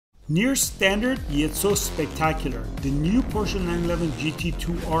Near standard, yet so spectacular, the new Porsche 911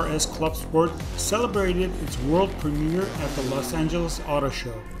 GT2 RS Clubsport celebrated its world premiere at the Los Angeles Auto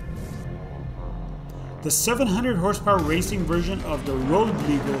Show. The 700 horsepower racing version of the road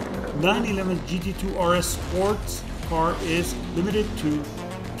legal 911 GT2 RS sports car is limited to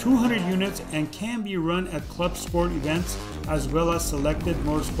 200 units and can be run at club sport events as well as selected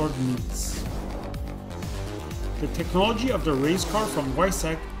motorsport meets. The technology of the race car from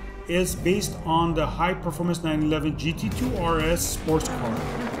Weissach is based on the high-performance 911 GT2 RS sports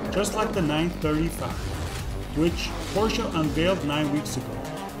car, just like the 935, which Porsche unveiled 9 weeks ago.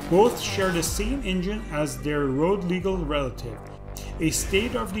 Both share the same engine as their road-legal relative, a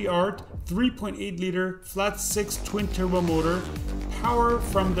state-of-the-art 3.8-liter flat-six twin-turbo motor. Power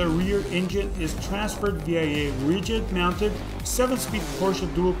from the rear engine is transferred via a rigid-mounted 7-speed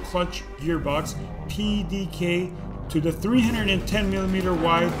Porsche dual-clutch gearbox (PDK) to the 310mm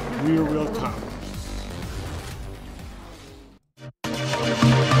wide rear wheel top.